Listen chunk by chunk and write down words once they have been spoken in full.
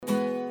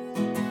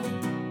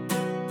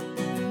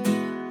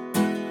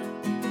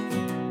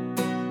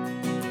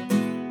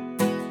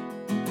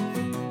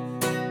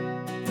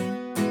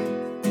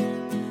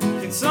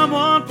Can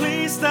someone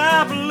please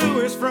stop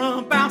Lewis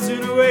from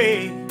bouncing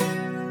away?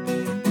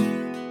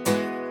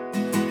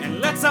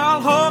 And let's all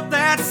hope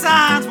that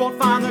signs won't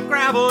find the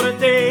gravel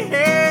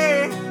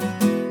today.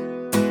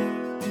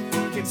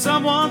 Can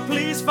someone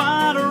please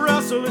find a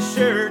Russell a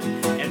shirt?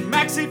 And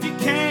Max, if you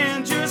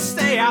can, just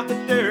stay out the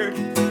dirt.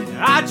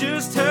 I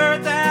just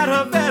heard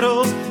that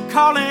Vettel's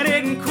calling it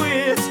in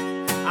quits.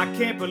 I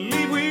can't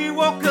believe we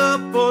woke up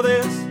for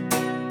this.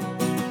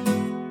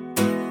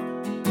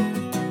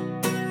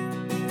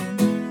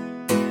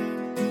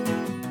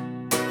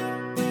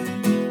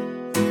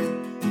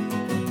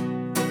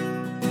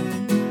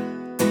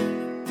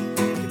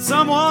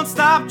 Can someone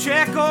stop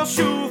Checo's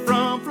shoe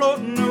from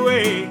floating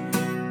away?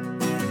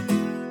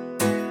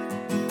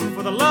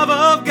 For the love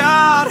of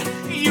God,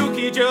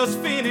 Yuki, just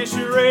finish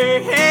your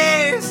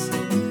race.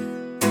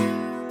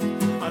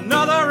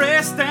 Another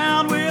race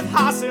down with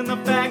Haas in the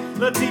back.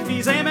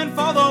 Latifi's aiming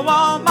for the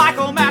wall.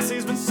 Michael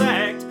Massey's been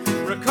sacked.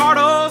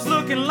 Ricciardo's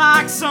looking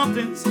like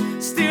something's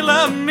still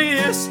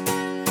amiss.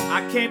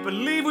 I can't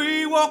believe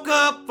we woke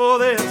up for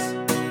this.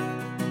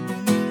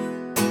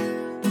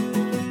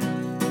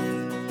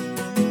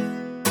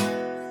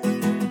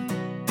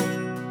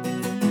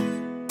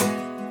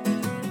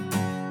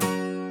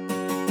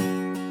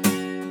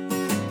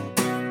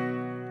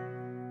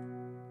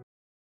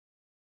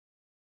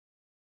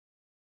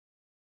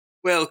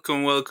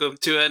 Welcome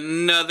to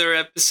another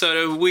episode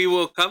of We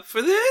Woke Up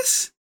for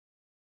This.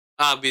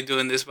 I'll be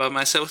doing this by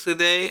myself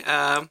today.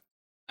 I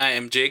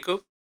am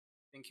Jacob.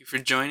 Thank you for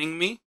joining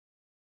me.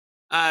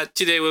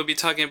 Today we'll be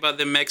talking about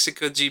the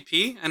Mexico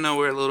GP. I know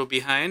we're a little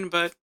behind,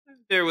 but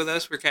bear with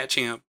us. We're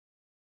catching up.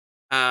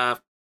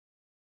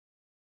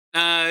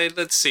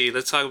 Let's see.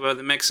 Let's talk about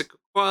the Mexico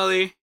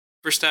quali.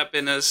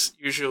 Verstappen as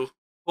usual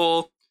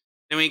pole.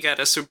 Then we got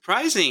a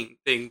surprising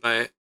thing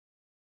by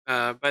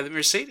the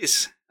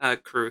Mercedes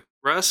crew.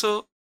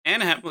 Russell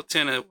and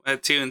Hamilton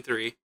at 2 and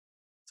 3.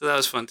 So that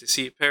was fun to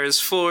see. Perez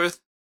 4th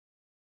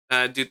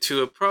due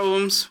to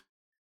problems.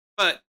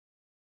 But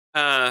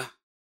I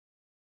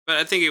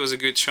think it was a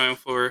good showing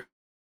for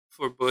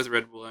both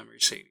Red Bull and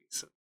Mercedes.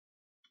 So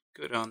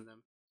good on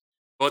them.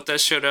 Bottas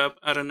showed up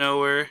out of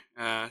nowhere,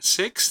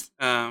 6th,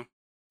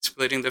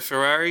 splitting the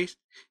Ferraris,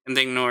 and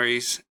then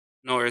Norris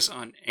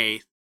on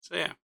 8th. So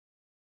yeah,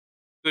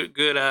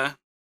 good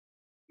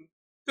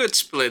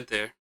split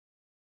there.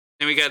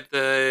 Then we got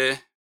the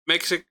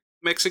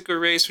Mexico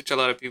race, which a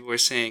lot of people were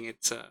saying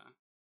it's a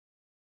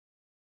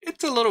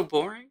little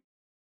boring.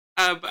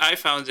 But I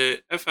found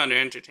it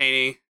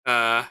entertaining.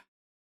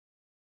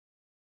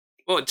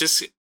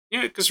 Just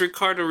because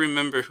Ricciardo,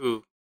 remember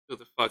who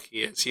the fuck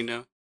he is. He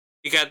got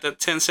the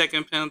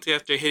 10-second penalty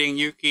after hitting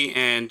Yuki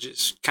and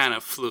just kind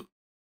of flew.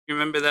 You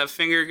remember that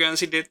finger guns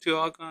he did to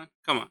Ocon?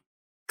 Come on,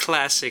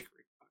 classic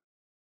Ricciardo.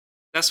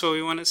 That's what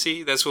we want to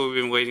see. That's what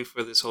we've been waiting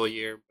for this whole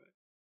year.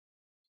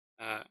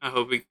 I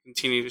hope we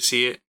continue to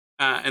see it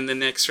in the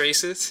next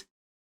races.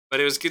 But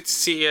it was good to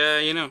see,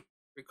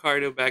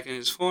 Ricciardo back in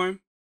his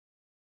form.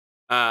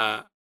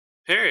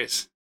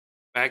 Perez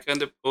back on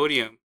the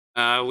podium.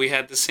 We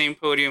had the same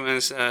podium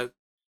as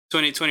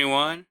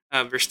 2021.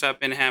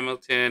 Verstappen,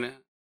 Hamilton,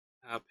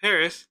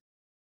 Perez,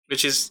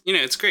 which is,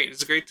 it's great.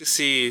 It's great to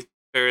see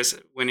Perez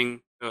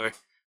winning or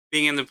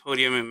being in the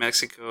podium in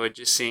Mexico, or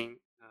just seeing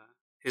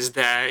his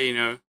dad,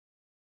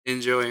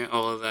 enjoying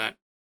all of that.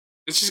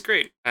 Which is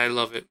great. I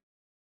love it.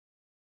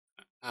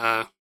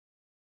 I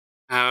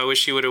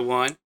wish he would have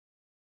won,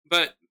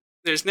 but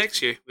there's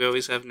next year. We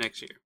always have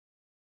next year.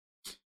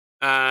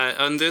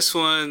 On this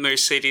one,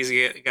 Mercedes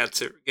got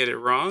to get it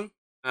wrong.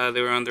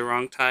 They were on the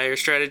wrong tire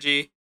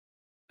strategy.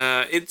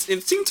 It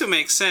seemed to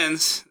make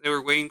sense. They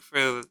were waiting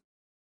for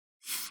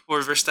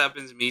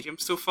Verstappen's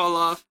mediums to fall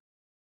off.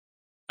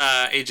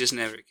 It just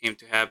never came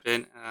to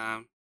happen.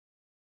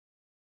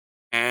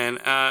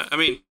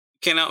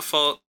 Cannot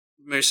fault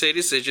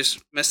Mercedes. They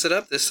just messed it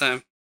up this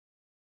time.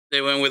 They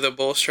went with a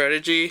bold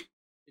strategy.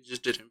 It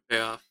just didn't pay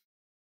off.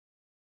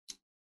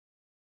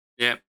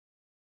 Yep.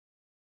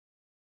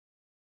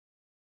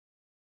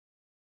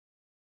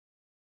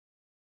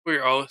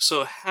 We're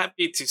also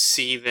happy to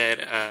see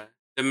that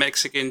the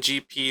Mexican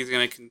GP is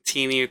going to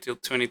continue till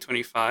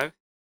 2025.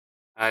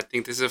 I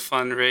think this is a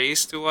fun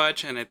race to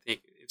watch, and I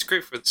think it's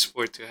great for the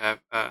sport to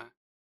have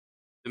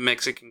the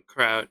Mexican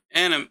crowd,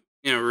 and I'm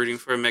rooting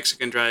for a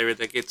Mexican driver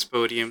that gets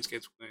podiums,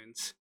 gets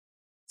wins.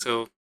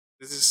 So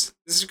this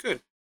is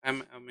good.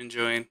 I'm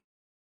enjoying.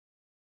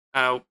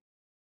 As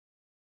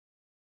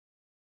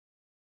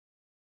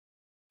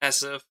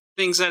of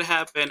things that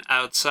happen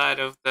outside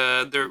of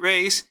the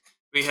race,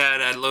 we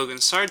had Logan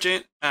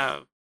Sargent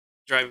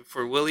driving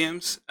for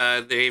Williams.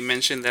 They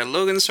mentioned that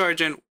Logan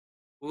Sargent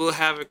will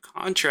have a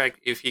contract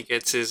if he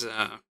gets his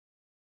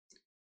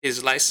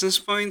license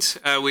points,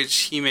 which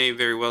he may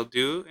very well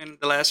do in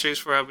the last race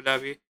for Abu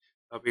Dhabi.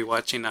 I'll be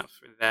watching out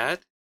for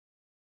that.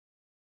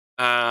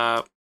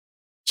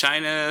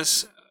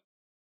 China's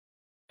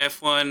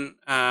F1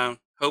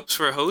 hopes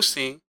for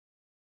hosting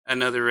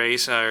another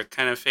race are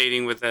kind of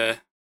fading with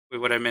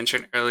what I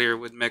mentioned earlier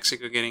with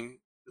Mexico getting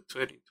to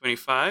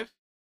 2025.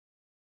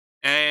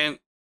 And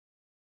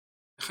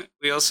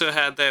we also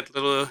had that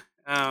little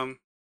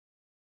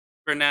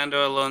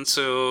Fernando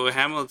Alonso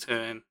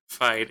Hamilton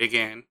fight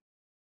again.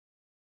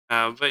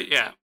 But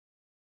yeah,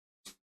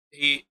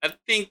 he I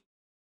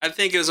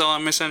think it was all a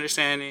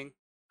misunderstanding.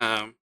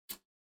 Um,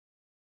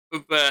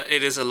 but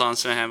it is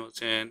Alonso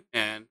Hamilton,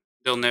 and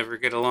they'll never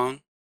get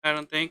along. I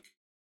don't think.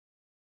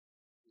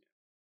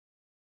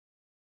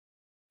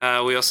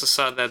 We also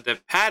saw that the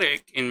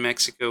paddock in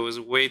Mexico was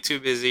way too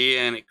busy,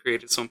 and it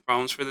created some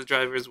problems for the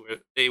drivers where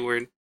they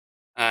weren't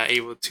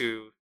able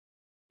to,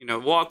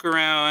 walk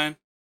around.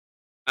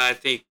 I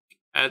think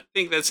I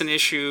think that's an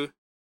issue,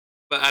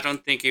 but I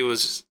don't think it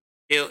was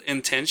ill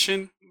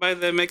intention by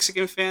the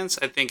Mexican fans.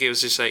 I think it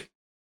was just like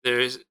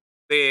there's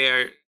they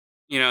are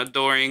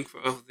adoring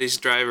of these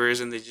drivers,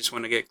 and they just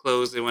want to get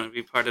close. They want to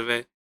be part of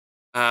it.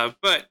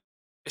 But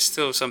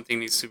still, something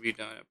needs to be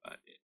done about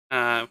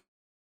it.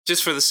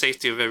 Just for the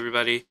safety of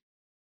everybody.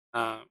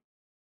 Uh,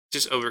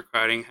 just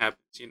overcrowding happens.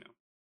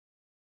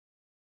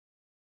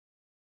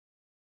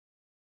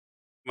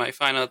 My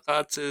final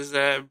thoughts is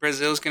that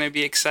Brazil's going to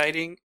be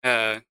exciting.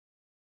 It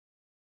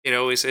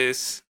always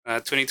is.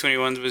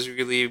 2021 was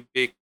really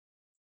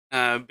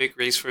a big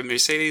race for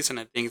Mercedes, and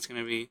I think it's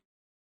going to be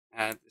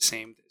the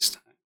same this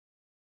time.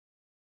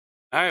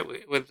 All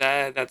right, with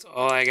that, that's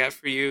all I got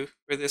for you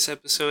for this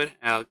episode.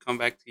 I'll come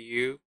back to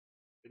you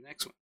for the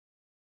next one.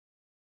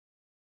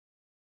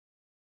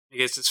 I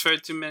guess it's fair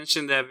to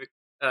mention that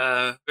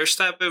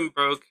Verstappen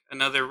broke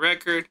another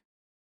record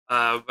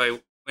by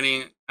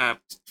winning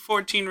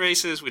 14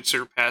 races, which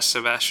surpassed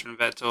Sebastian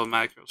Vettel and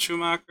Michael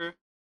Schumacher.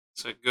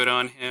 So good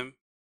on him.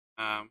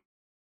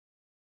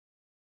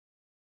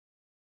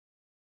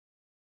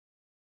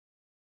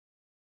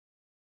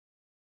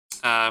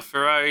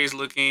 Ferrari is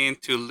looking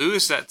to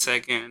lose that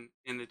second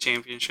in the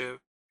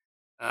championship,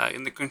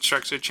 in the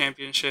constructor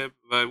championship,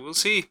 but we'll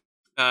see.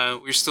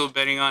 We're still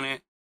betting on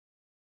it.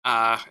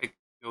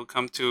 It will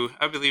come to,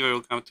 I believe it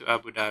will come to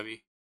Abu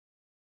Dhabi.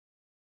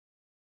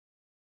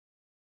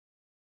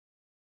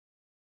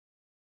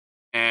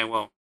 And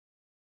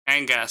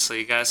and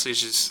Gasly.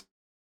 Gasly's just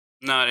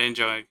not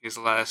enjoying his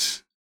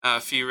last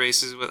few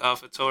races with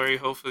AlphaTauri.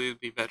 Hopefully, it'll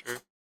be better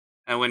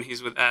when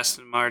he's with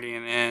Aston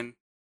Martin and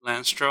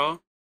Lance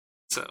Stroll.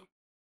 So,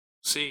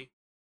 see.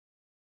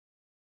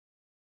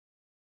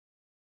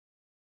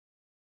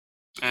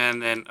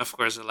 And then, of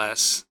course, the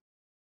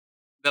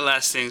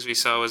last things we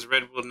saw was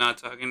Red Bull not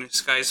talking to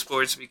Sky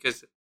Sports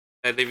because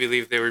they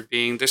believe they were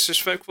being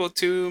disrespectful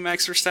to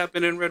Max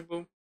Verstappen and Red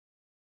Bull.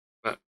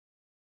 But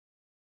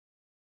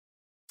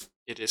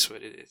it is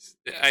what it is.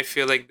 I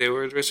feel like they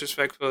were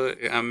disrespectful.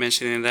 I'm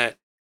mentioning that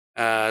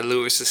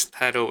Lewis's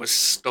title was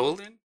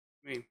stolen.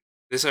 I mean,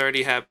 this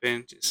already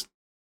happened. Just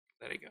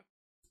let it go.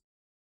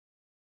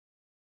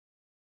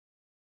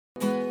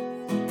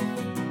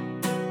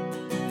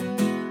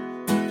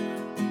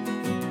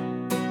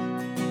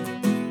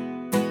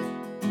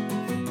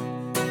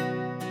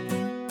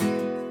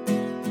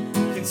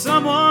 Can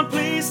someone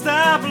please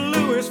stop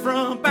Lewis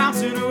from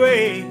bouncing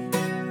away?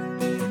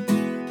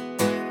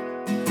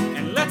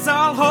 And let's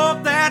all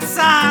hope that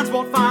signs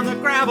won't find the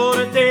gravel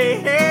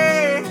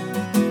today.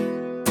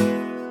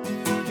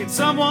 Can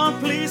someone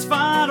please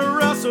find a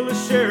Russell a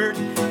shirt?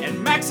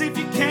 And Max, if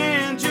you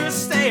can,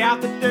 just stay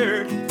out the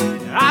dirt.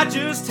 I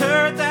just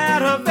heard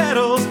that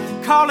Vettel's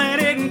calling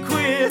it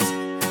quits.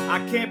 I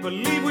can't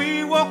believe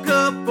we woke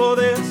up for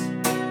this.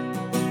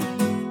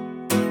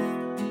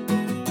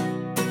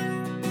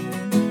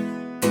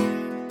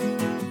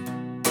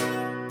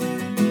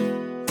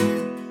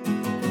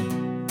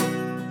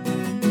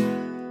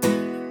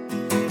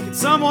 Can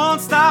someone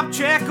stop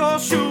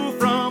Checo's shoe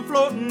from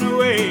floating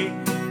away?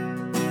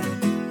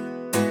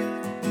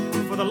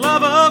 For the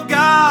love of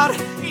God,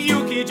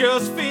 Yuki,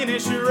 just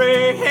finish your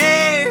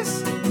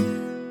race.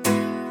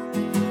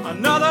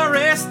 Another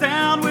race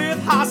down with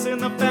Haas in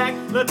the back.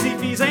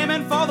 Latifi's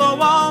aiming for the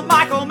wall.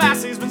 Michael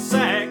Massey's been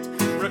sacked.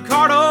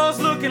 Ricciardo's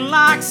looking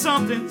like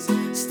something's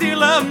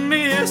still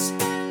amiss.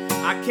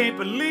 I can't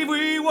believe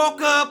we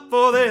woke up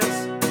for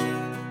this.